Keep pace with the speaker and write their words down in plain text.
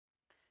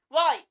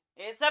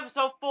It's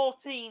episode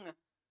 14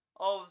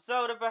 of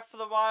Zelda Breath of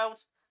the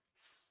Wild.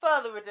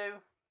 Further ado,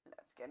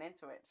 let's get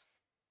into it.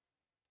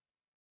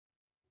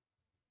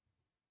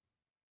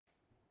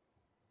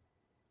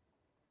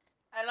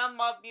 Hello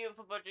my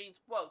beautiful budgies,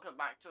 welcome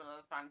back to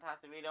another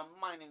fantastic video.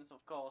 My name is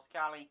of course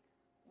Callie.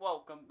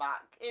 Welcome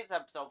back. It's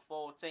episode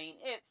 14.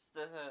 It's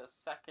the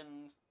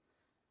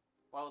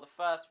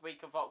first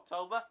week of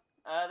October.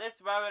 This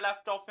is where we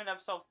left off in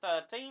episode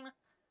 13.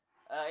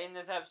 In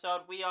this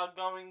episode, we are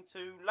going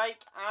to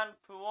Lake and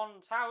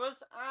Faron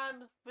Towers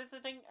and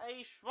visiting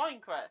a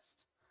shrine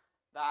quest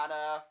that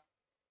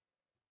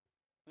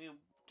we'll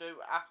do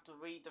after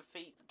we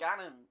defeat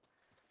Ganon.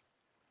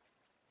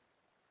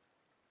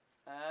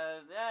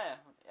 Yeah,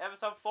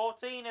 episode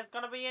 14 is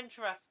going to be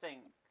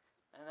interesting.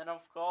 And then,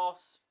 of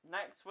course,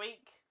 next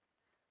week,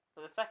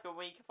 for the second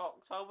week of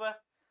October,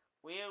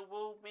 we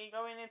will be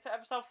going into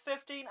episode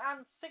 15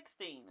 and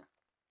 16.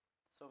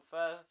 So,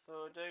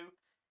 further ado,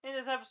 in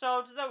this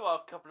episode, there were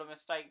a couple of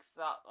mistakes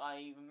that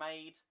I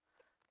made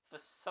for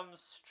some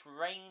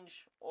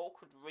strange,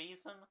 awkward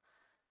reason.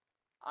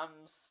 I'm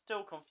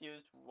still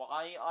confused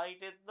why I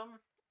did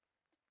them.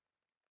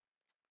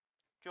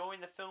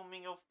 During the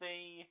filming of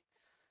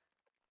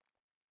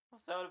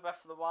Zelda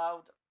Breath of the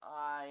Wild,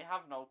 I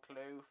have no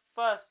clue.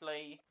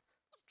 Firstly,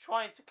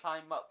 trying to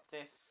climb up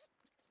this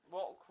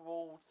rock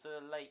wall to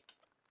Lake,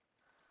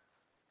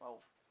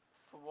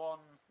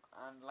 Faron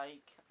and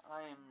Lake,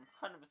 I am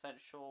 100%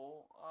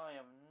 sure. I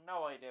have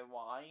no idea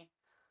why.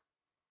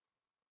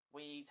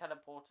 We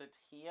teleported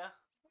here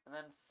and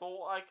then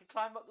thought I could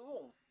climb up the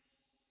wall.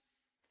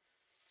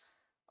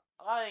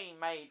 I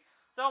made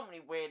so many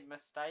weird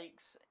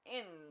mistakes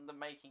in the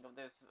making of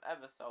this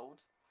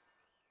episode.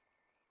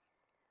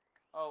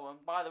 Oh,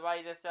 and by the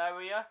way, this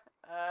area,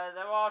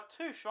 there are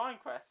two shrine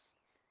quests.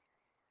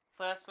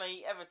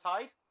 Firstly,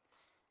 Evertide,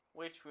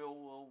 which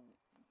we'll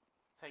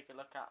take a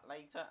look at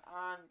later,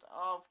 and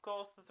of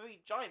course the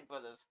three giant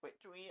brothers, which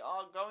we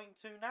are going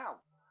to now.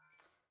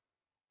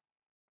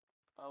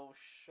 I'll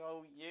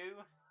show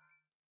you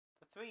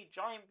the three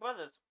giant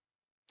brothers.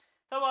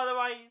 So by the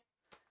way,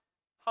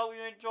 hope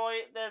you enjoy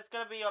it. There's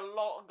going to be a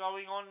lot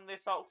going on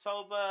this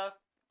October.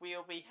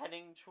 We'll be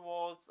heading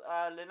towards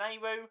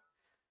Lineru,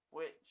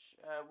 which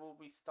will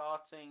be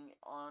starting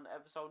on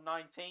episode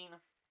 19.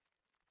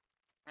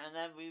 And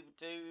then we'll be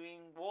doing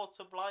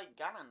Water Blight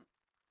Ganon,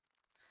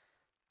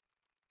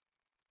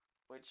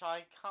 which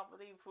I can't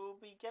believe we'll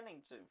be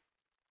getting to.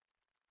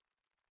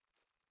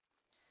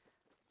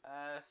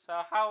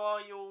 So how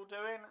are you all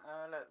doing?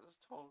 Let's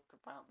talk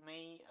about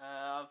me.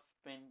 I've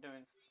been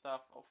doing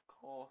stuff, of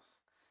course.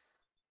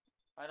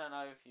 I don't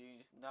know if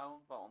you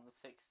know, but on the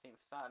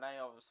 16th Saturday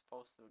I was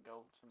supposed to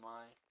go to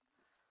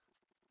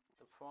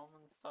the prom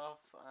and stuff.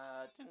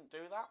 Didn't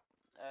do that.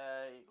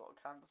 It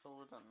got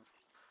cancelled and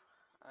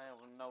I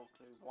have no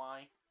clue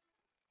why.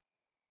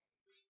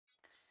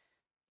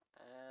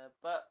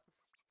 But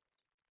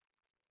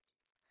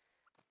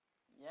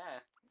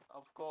yeah,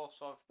 of course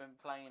I've been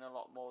playing a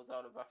lot more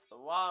Zelda Breath of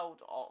the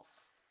Wild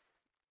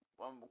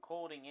when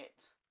recording it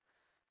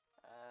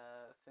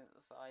since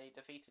I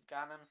defeated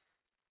Ganon.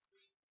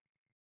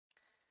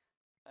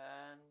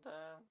 And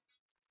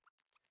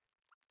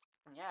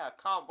yeah,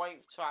 I can't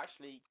wait to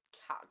actually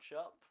catch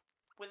up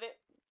with it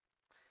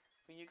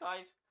for you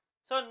guys.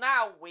 So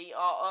now we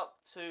are up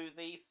to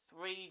the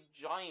three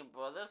giant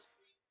brothers.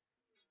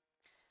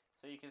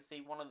 So you can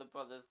see one of the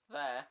brothers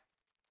there,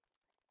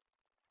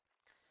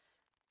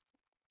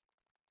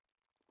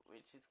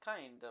 which is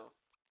kind of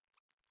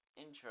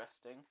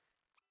interesting.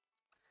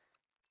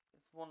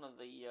 It's one of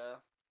the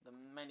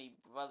many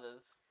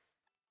brothers.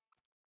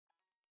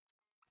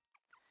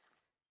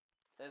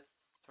 There's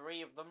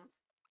three of them.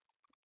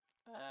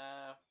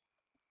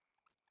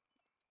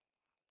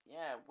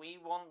 Yeah, we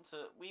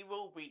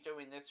will be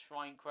doing this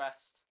shrine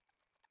quest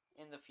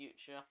in the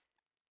future.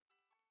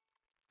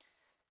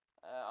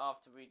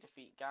 After we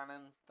defeat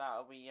Ganon,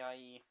 that'll be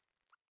a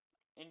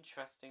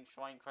interesting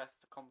shrine quest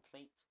to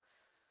complete.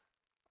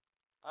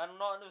 I'm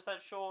not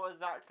 100% sure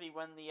exactly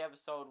what the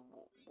episode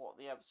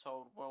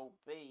will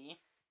be,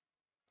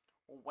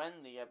 or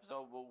when the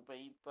episode will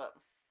be, but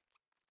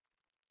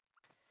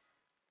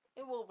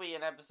it will be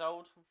an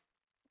episode.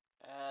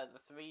 The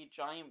three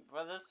giant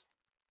brothers.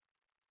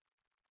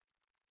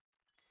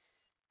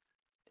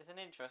 It's an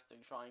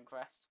interesting shrine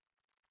quest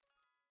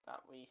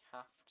that we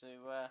have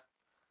to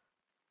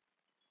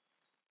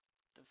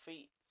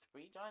defeat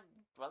three giant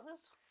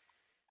brothers.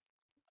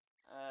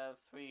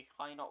 Three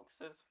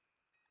Hinoxes.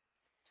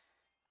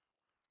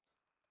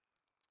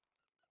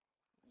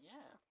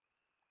 Yeah.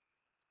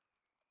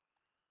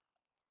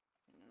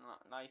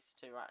 Nice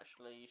to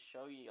actually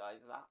show you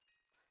guys that.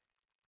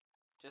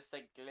 Just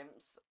a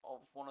glimpse of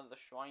one of the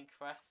shrine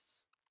quests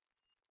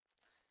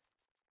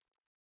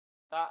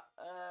that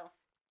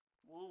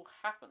will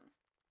happen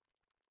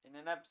in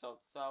an episode.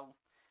 So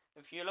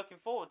if you're looking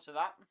forward to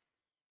that,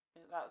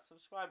 hit that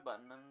subscribe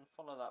button and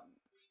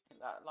hit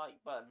that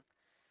like button.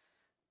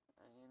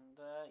 And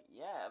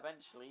yeah,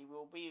 eventually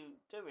we'll be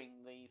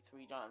doing the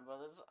Three Giant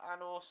Brothers.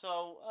 And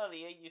also,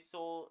 earlier you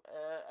saw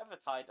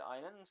Evertide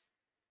Island.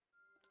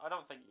 I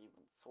don't think you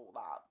even saw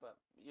that, but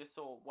you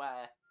saw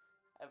where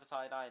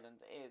Evertide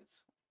Island is.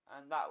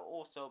 And that will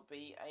also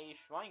be a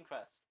Shrine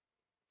Crest.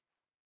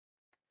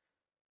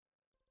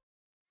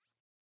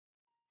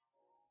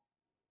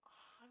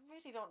 I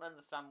really don't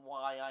understand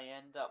why I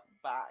end up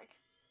back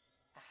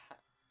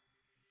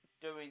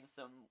doing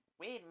some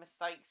weird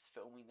mistakes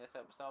filming this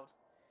episode.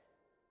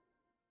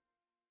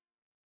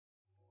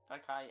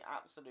 Like, I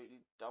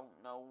absolutely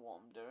don't know what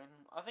I'm doing.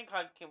 I think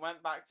I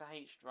went back to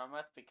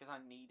HDMI because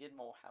I needed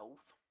more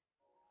health.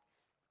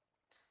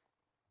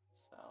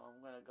 So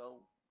I'm gonna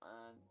go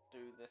and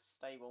do this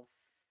stable.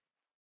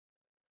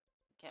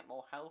 Get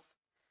more health.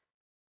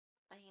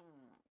 I'm really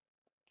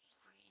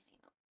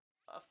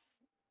not...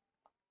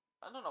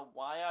 I don't know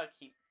why I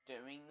keep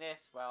doing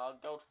this, where I'll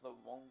go to the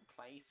wrong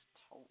place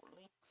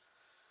totally.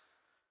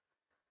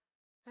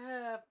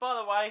 By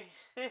the way,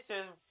 this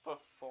is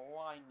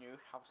before I knew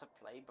how to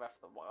play Breath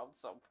of the Wild,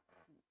 so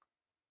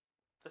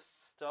the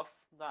stuff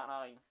that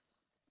I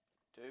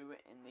do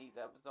in these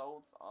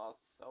episodes are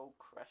so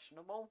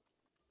questionable.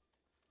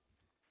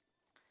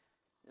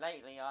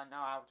 Lately, I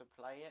know how to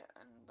play it,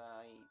 and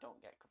I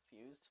don't get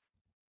confused.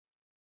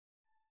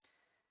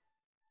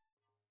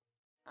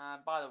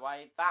 And by the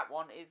way, that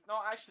one is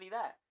not actually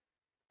there.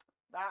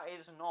 That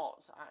is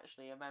not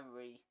actually a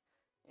memory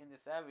in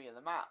this area of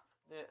the map.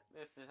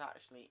 This is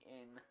actually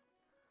in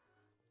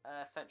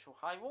Central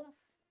Hyrule,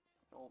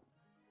 or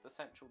the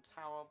Central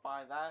Tower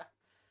by there.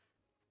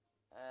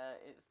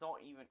 It's not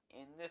even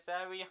in this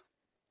area,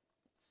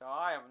 so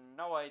I have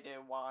no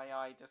idea why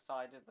I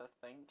decided to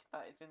think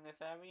that it's in this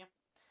area.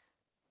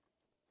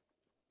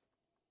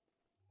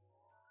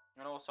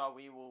 And also,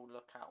 we will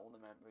look at all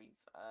the memories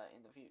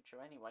in the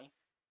future anyway,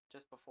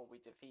 just before we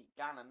defeat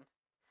Ganon,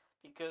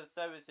 because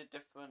there is a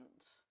different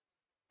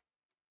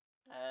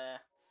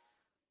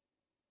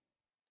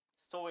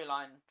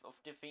storyline of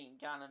defeating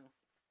Ganon.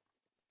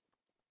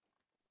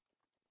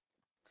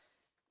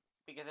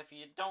 Because if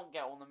you don't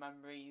get all the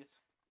memories,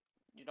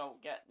 you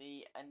don't get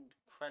the end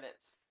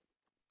credits.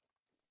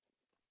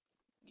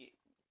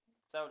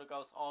 Zelda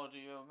goes, "Oh, do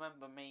you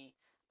remember me?"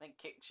 Then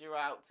kicks you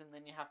out, and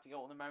then you have to get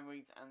all the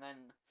memories, and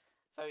then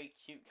very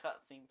cute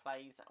cutscene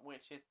plays,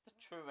 which is the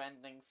true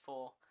ending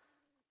for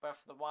Breath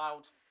of the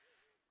Wild.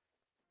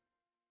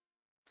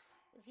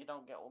 If you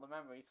don't get all the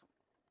memories.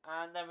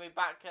 And then we're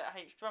back at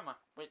H-Drummer,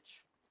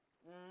 which,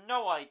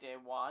 no idea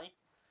why.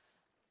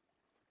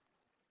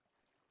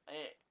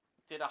 It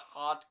did a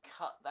hard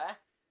cut there.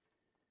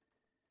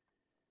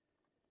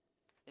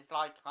 It's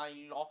like I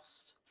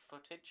lost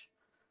footage.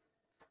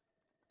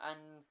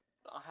 And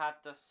I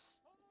had to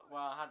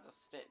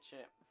stitch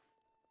it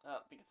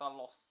up because I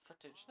lost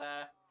footage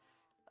there.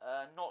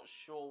 Not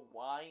sure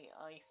why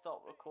I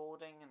stopped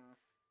recording and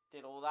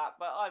did all that,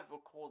 but I've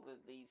recorded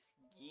these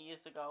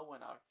years ago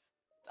and I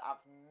have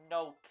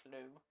no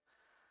clue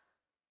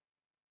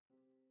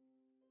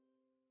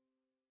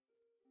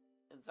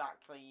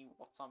exactly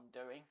what I'm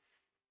doing.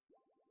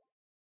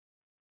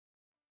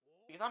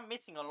 Because I'm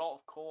missing a lot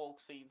of coral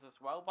seeds as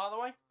well, by the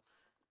way,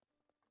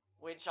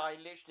 which I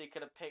literally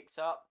could have picked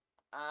up,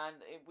 and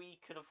we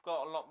could have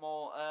got a lot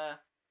more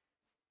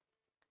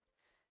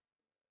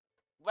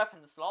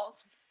weapon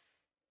slots,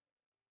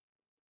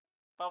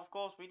 but of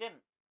course we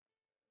didn't.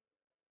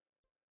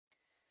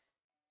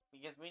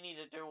 Because we need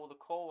to do all the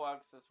core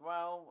works as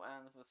well,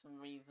 and for some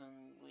reason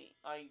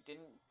I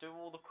didn't do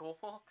all the core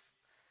works.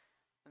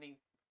 I mean,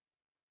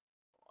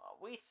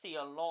 we see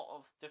a lot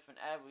of different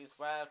areas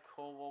where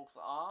core walks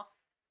are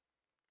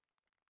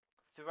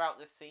throughout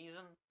this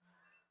season.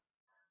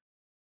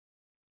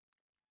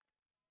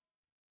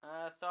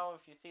 So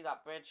if you see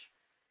that bridge,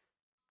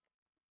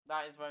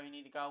 that is where we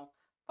need to go.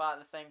 But at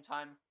the same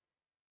time,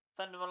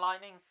 thunder and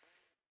lightning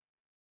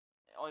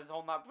is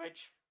on that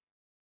bridge.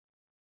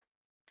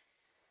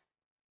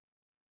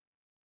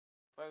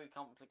 Very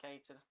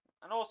complicated.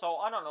 And also,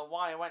 I don't know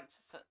why I went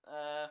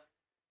to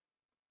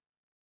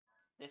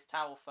this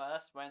tower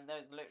first when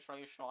there's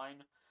literally a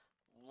shrine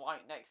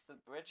right next to the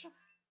bridge.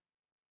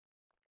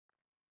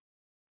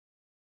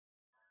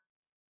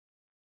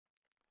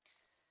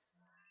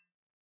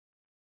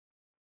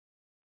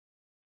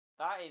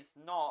 That is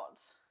not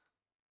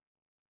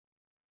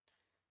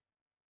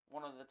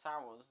one of the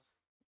towers.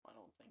 I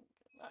don't think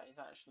that is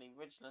actually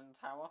Ridgeland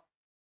Tower.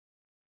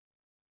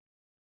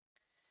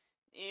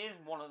 It is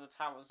one of the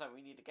towers that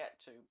we need to get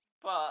to,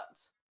 but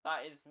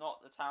that is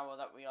not the tower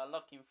that we are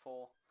looking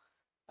for.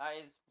 That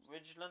is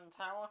Ridgeland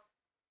Tower.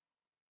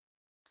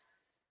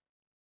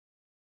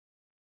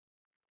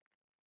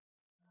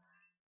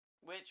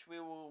 Which we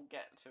will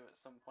get to at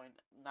some point.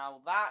 Now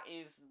that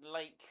is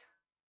Lake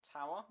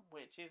Tower,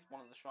 which is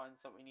one of the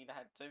shrines that we need to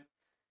head to.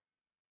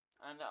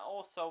 And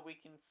also we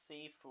can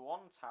see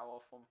Faron Tower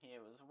from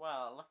here as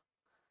well.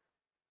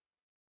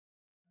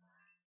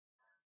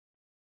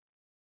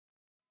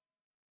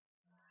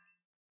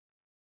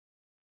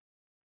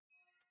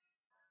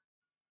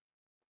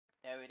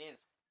 There it is.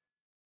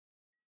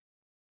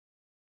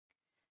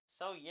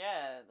 So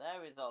yeah,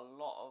 there is a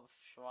lot of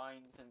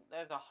shrines, and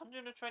there's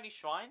 120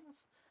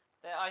 shrines.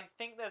 I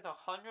think there's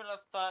 135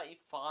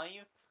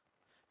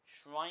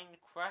 shrine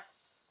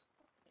crests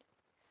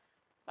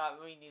that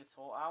we need to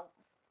sort out.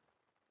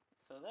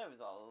 So there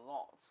is a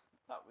lot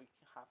that we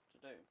have to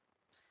do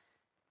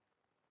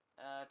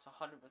to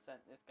 100%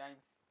 this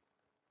game,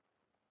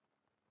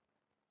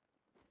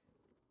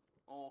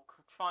 or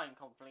try and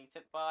complete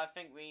it. But I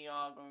think we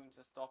are going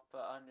to stop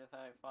at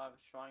 135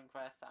 shrine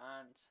quests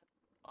and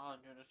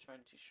 120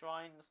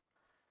 shrines,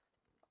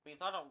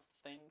 because I don't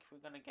think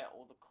we're going to get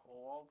all the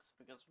Koroks,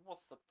 because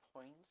what's the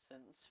point,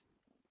 since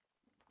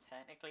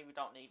technically we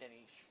don't need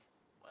any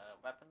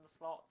weapon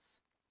slots.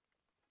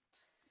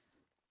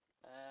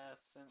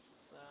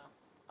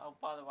 Oh,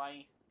 by the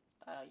way,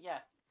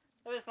 yeah,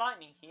 there is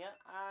lightning here,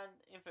 and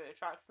if it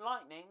attracts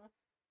lightning,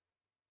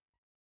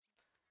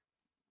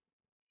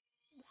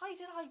 why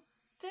did I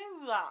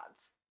do that?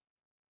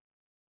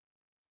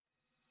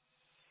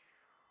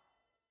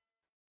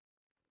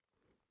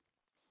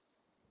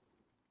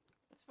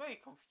 It's very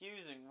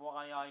confusing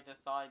why I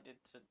decided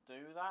to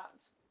do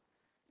that.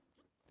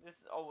 This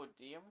is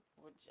Odium,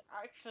 which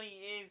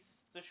actually is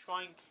the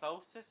shrine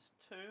closest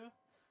to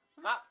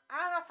the map,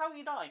 and that's how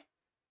you die.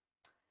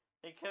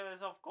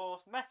 Because, of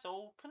course,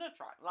 metal can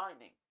attract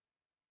lightning.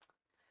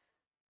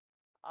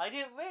 I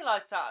didn't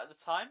realise that at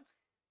the time.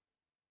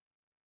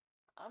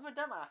 I'm a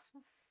dumbass.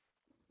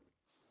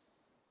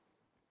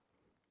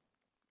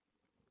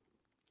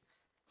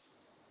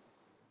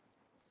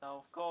 So,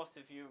 of course,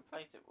 if you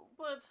replace it with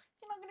wood,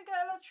 you're not going to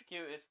get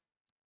electrocuted.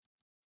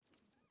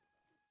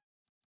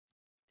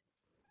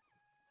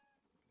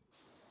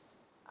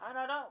 And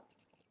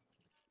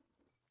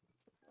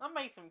I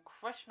made some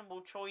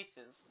questionable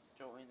choices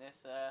during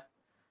this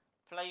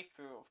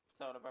playthrough of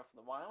Zelda Breath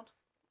of the Wild.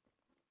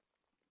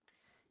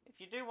 If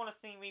you do want to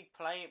see me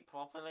play it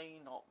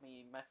properly, not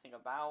me messing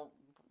about,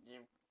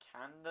 you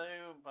can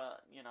do,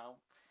 but, you know,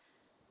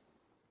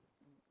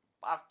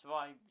 after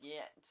I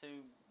get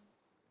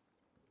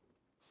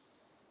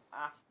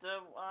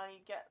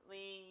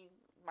the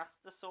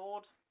Master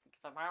Sword,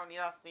 because apparently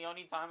that's the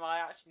only time I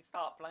actually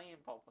start playing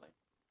properly.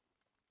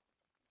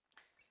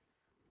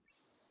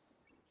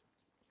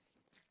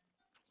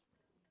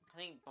 I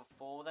think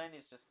before then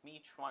it's just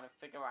me trying to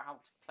figure out how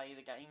to play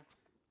the game.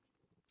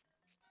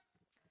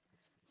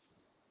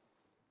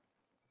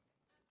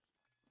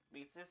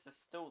 Because this is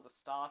still the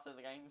start of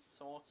the game,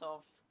 sort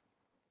of.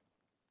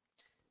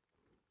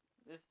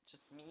 This is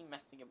just me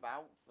messing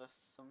about for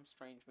some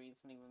strange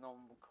reason, even though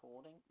I'm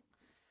recording.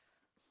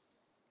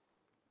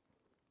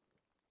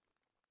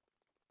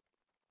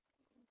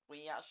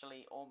 We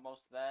actually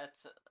almost there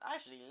to...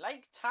 Actually,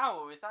 Lake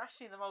Tower is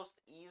actually the most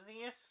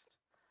easiest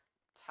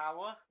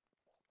tower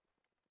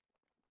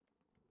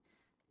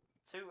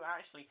to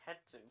actually head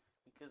to,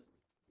 because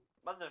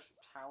other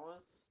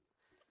towers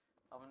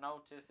I've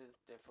noticed is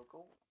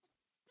difficult.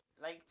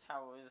 Lake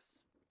Tower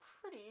is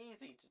pretty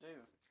easy to do.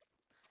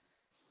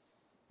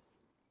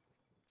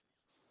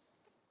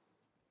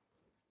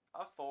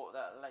 I thought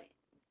that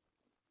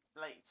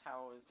Lake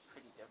Tower is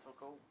pretty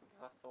difficult,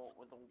 because I thought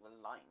with all the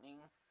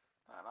lightning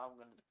that I'm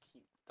going to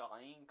keep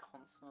dying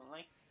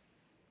constantly.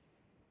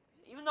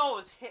 Even though I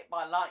was hit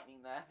by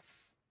lightning there.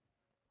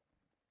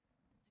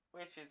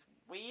 Which is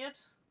weird.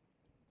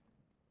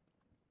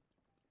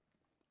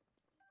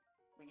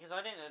 Because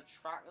I didn't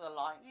attract the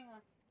lightning,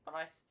 but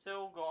I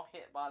still got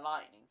hit by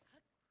lightning.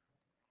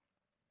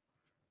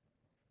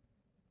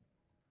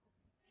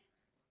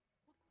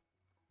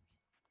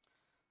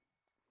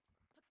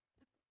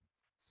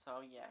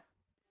 So yeah.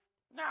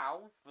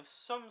 Now, for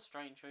some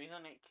strange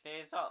reason, it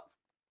clears up.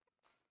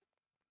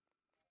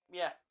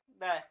 Yeah,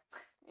 there.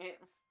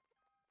 It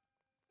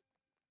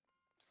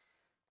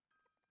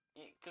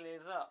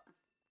clears up.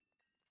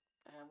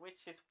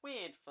 Which is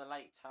weird for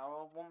Lake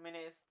Tower. 1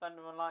 minute it's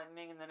thunder and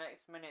lightning, and the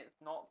next minute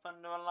it's not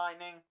thunder and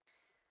lightning.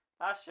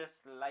 That's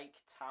just Lake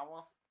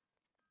Tower.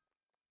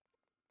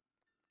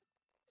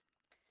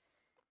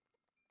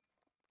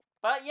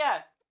 But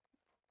yeah,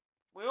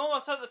 we're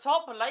almost at the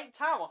top of Lake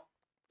Tower.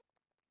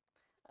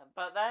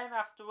 But then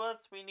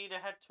afterwards, we need to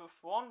head to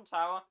Faron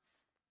Tower.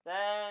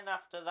 Then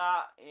after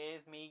that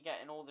is me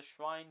getting all the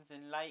shrines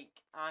in Lake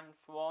and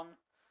Faron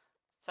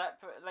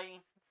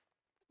separately.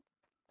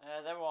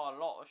 There are a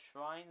lot of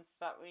shrines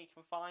that we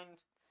can find,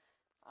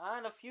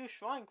 and a few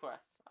shrine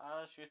quests,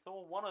 as you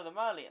saw one of them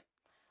earlier,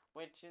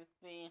 which is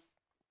the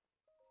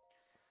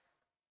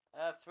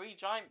 3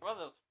 Giant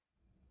Brothers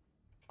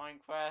shrine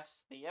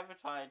quest, the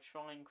Evertide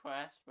shrine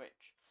quest,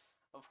 which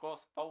of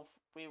course both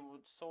we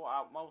would sort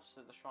out most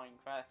of the shrine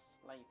quests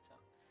later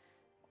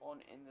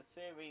on in the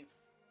series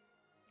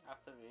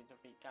after we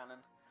defeat Ganon.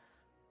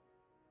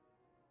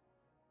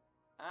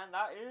 And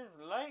that is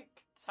Lake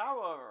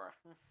Tower.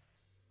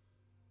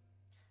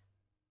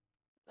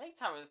 Lake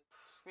Tower is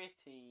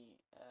pretty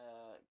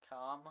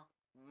calm,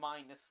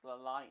 minus the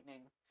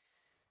lightning.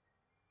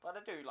 But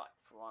I do like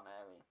Faron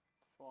area.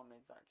 Faron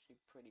is actually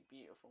pretty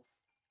beautiful.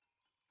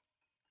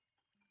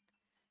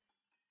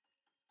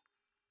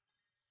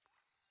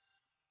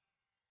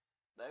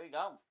 there we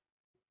go.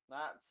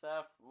 That's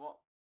what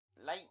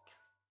lake.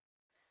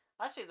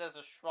 Actually, there's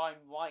a shrine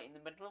right in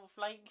the middle of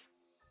lake.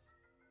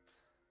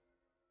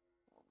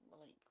 What's the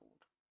lake called?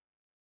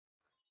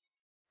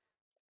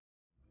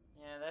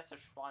 Yeah, there's a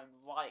shrine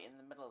right in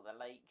the middle of the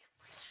lake.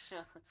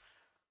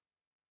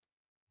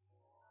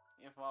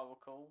 If I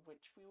recall,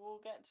 which we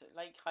will get to.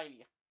 Lake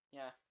Hylia.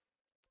 Yeah.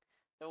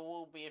 There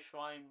will be a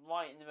shrine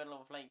right in the middle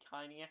of Lake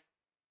Hylia.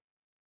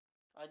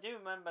 I do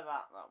remember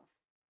that though.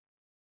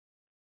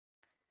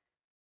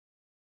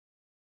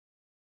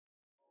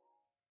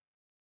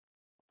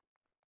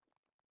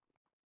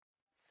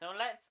 So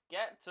let's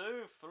get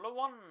to Fuller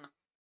 1.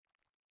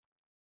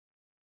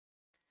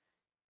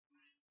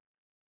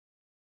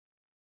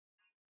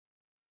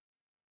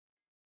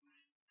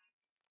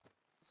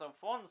 So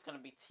Faron's going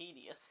to be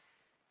tedious.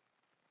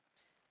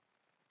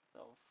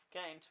 So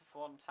getting to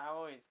Faron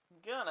Tower is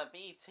gonna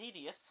be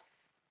tedious.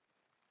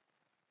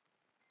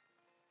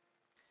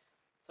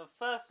 So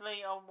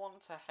firstly, I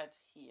want to head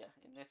here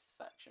in this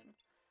section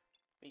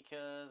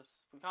because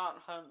we can't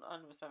 100%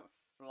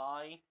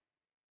 fly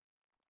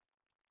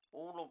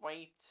all the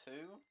way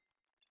to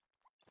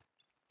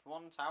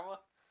Faron Tower.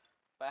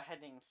 But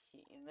heading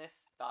in this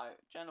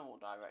general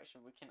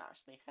direction, we can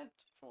actually head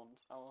to Faron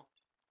Tower.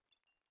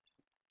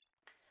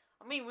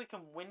 I mean, we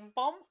can wind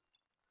bomb,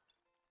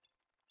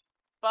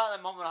 but at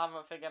the moment I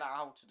haven't figured out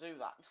how to do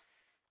that.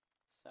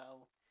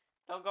 So,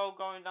 don't go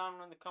going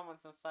down in the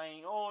comments and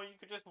saying, oh, you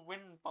could just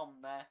wind bomb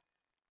there.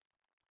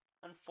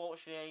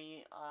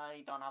 Unfortunately,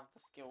 I don't have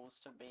the skills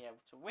to be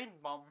able to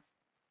wind bomb.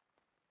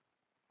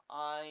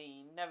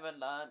 I never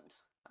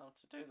learnt how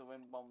to do the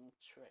wind bomb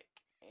trick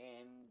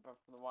in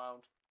Breath of the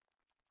Wild.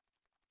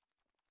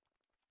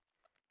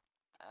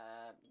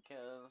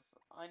 Because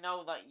I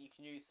know that you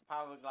can use the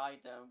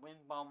paraglider and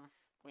wind bomb,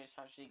 which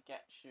actually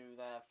gets you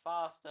there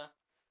faster,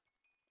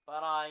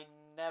 but I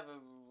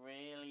never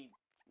really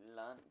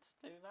learnt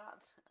to do that,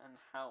 and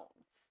how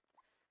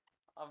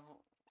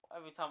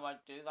every time I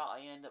do that I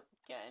end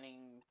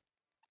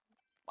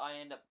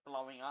up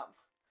blowing up.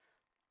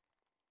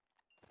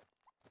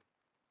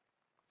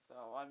 So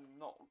I'm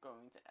not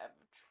going to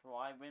ever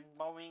try wind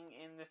bombing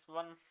in this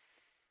run.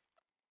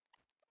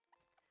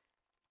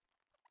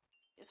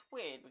 It's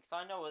weird because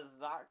I know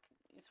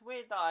it's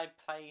weird that I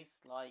play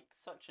like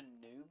such a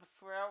noob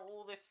throughout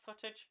all this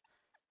footage,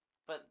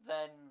 but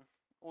then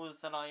all of a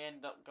sudden I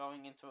end up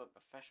going into a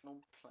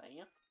professional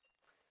player.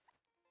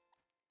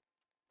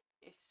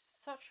 It's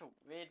such a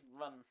weird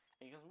run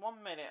because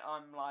 1 minute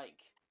I'm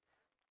like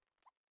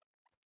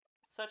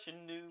such a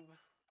noob,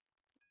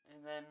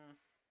 and then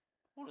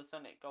all of a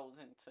sudden it goes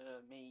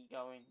into me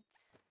going,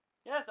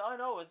 yes, I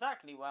know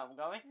exactly where I'm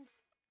going.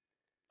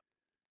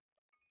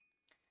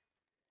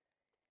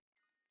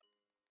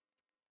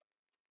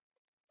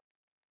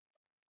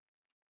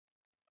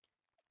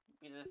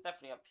 Because it's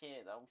definitely up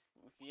here though.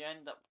 If you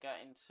end up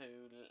getting to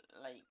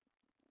Lake...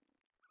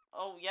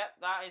 Oh, yep,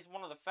 that is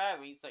one of the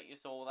fairies that you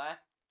saw there.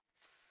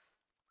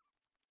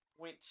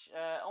 Which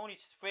only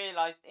just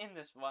realised in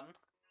this run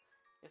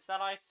is that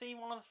I see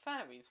one of the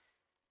fairies.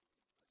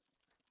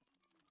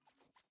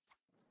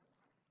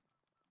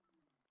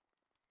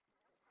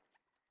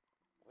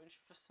 Which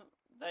for some...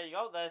 There you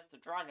go, there's the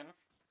dragon.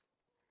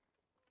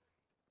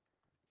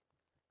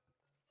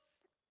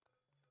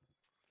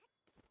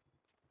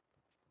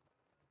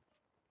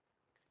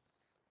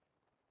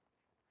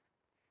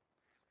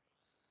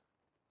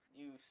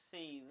 You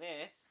see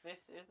this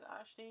is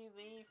actually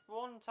the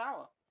Faron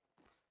Tower.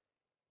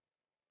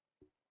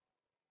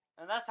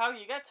 And that's how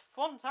you get to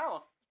Faron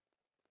Tower.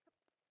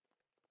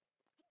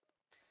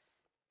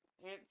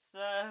 It's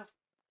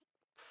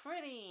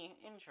pretty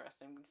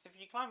interesting because if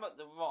you climb up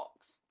the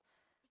rocks,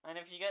 and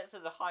if you get to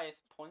the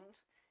highest point,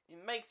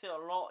 it makes it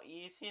a lot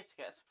easier to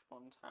get to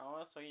Faron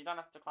Tower, so you don't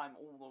have to climb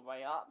all the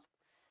way up.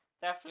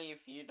 Definitely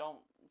if you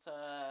don't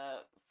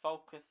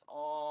focus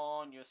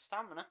on your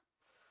stamina.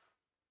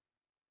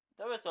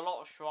 There is a lot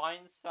of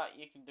shrines that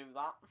you can do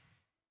that.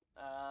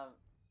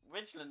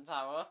 Ridgeland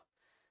Tower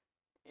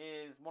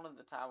is one of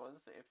the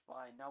towers, if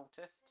I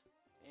noticed,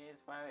 is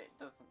where it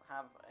doesn't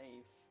have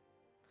a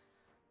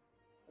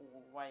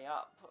all the way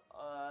up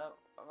a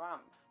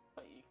ramp,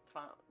 but you can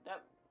climb.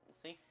 Yep,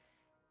 see.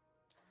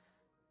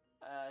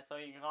 So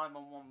you can climb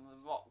on one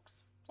of the rocks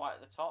right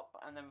at the top,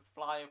 and then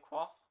glide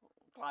across,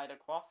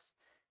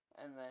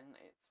 and then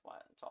it's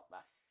right at the top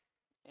there.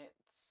 It's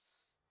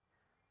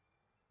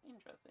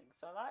interesting.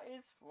 So that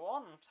is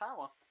one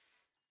tower.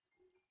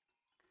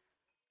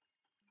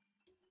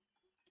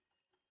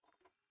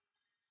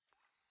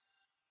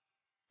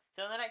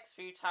 So the next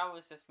few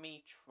towers is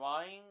me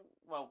finding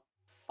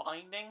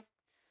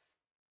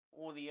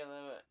all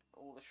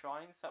the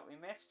shrines that we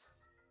missed.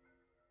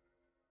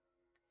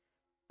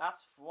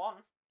 That's one.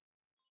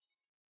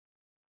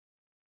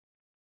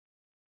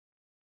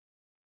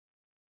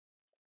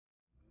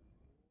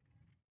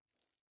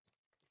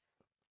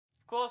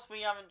 Of course,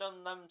 we haven't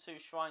done them two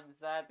shrines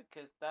there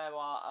because there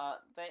are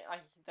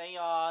they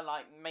are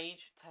like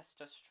major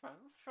tester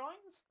strength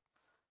shrines.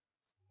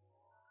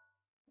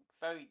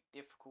 Very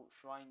difficult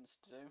shrines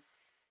to do.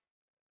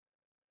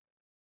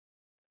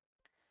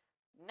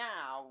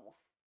 now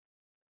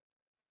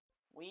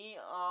we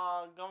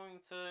are going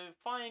to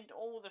find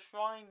all the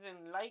shrines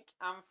in Lake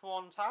and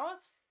Faron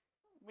Towers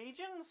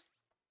regions.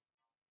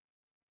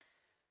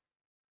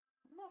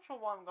 I'm not sure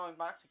why I'm going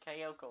back to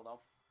Kyoko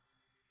though.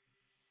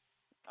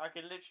 I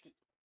could literally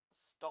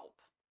stop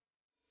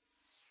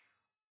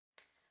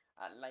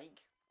at Lake.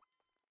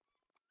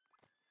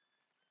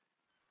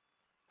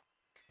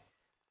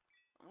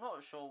 I'm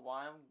not sure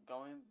why I'm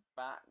going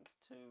back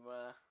to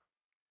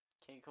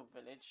Kyoko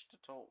Village to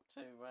talk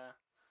to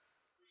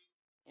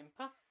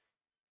Impa.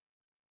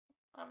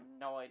 I have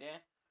no idea.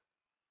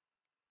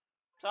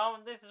 So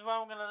this is where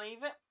I'm going to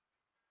leave it.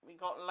 We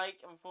got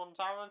Lake and Fawn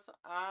Towers,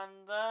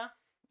 and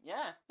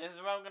yeah, this is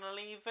where I'm going to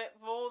leave it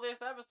for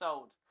this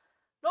episode.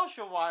 Not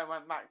sure why I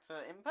went back to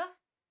Impa.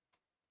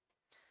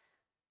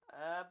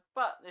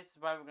 But this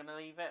is where we're going to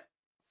leave it.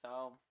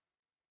 So,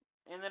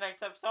 in the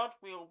next episode,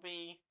 we will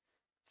be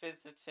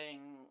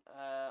visiting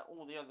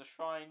all the other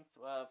shrines,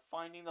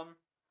 finding them.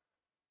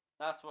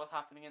 That's what's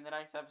happening in the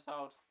next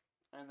episode.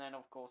 And then,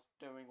 of course,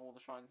 doing all the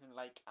shrines in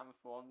Lake and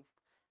Fawn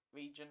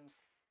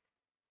regions.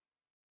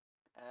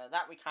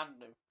 That we can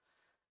do.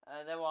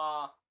 There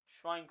are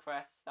shrine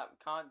crests that we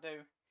can't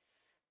do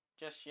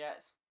just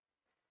yet.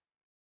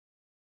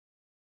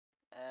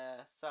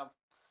 So,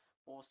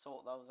 we'll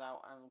sort those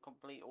out and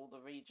complete all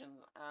the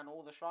regions and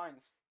all the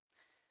shrines.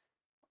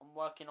 I'm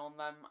working on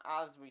them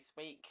as we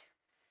speak.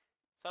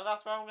 So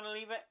that's where I'm going to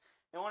leave it.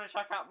 If you want to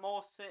check out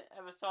more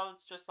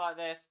episodes just like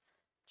this,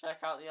 check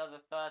out the other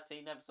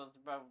 13 episodes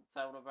of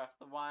Zelda Breath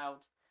of the Wild.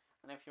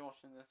 And if you're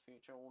watching this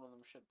future, all of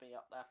them should be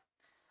up there.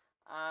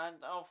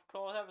 And of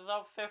course,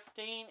 episode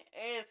 15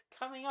 is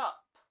coming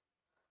up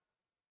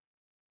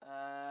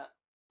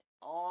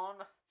on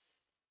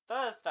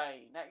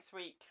Thursday next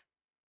week.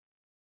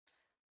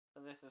 So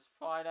this is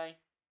Friday.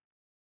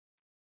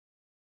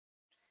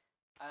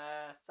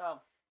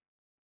 So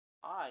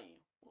I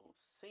will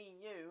see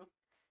you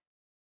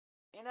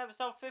in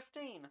episode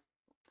 15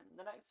 in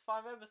the next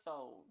 5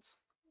 episodes.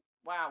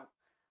 Wow,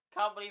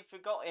 can't believe we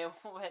got here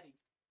already.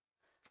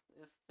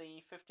 It's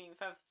the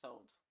 15th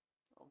episode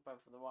of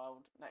Breath of the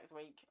Wild next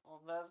week on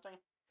Thursday.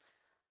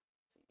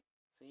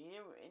 See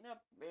you in a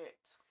bit.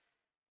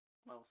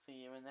 Well,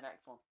 see you in the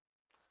next one.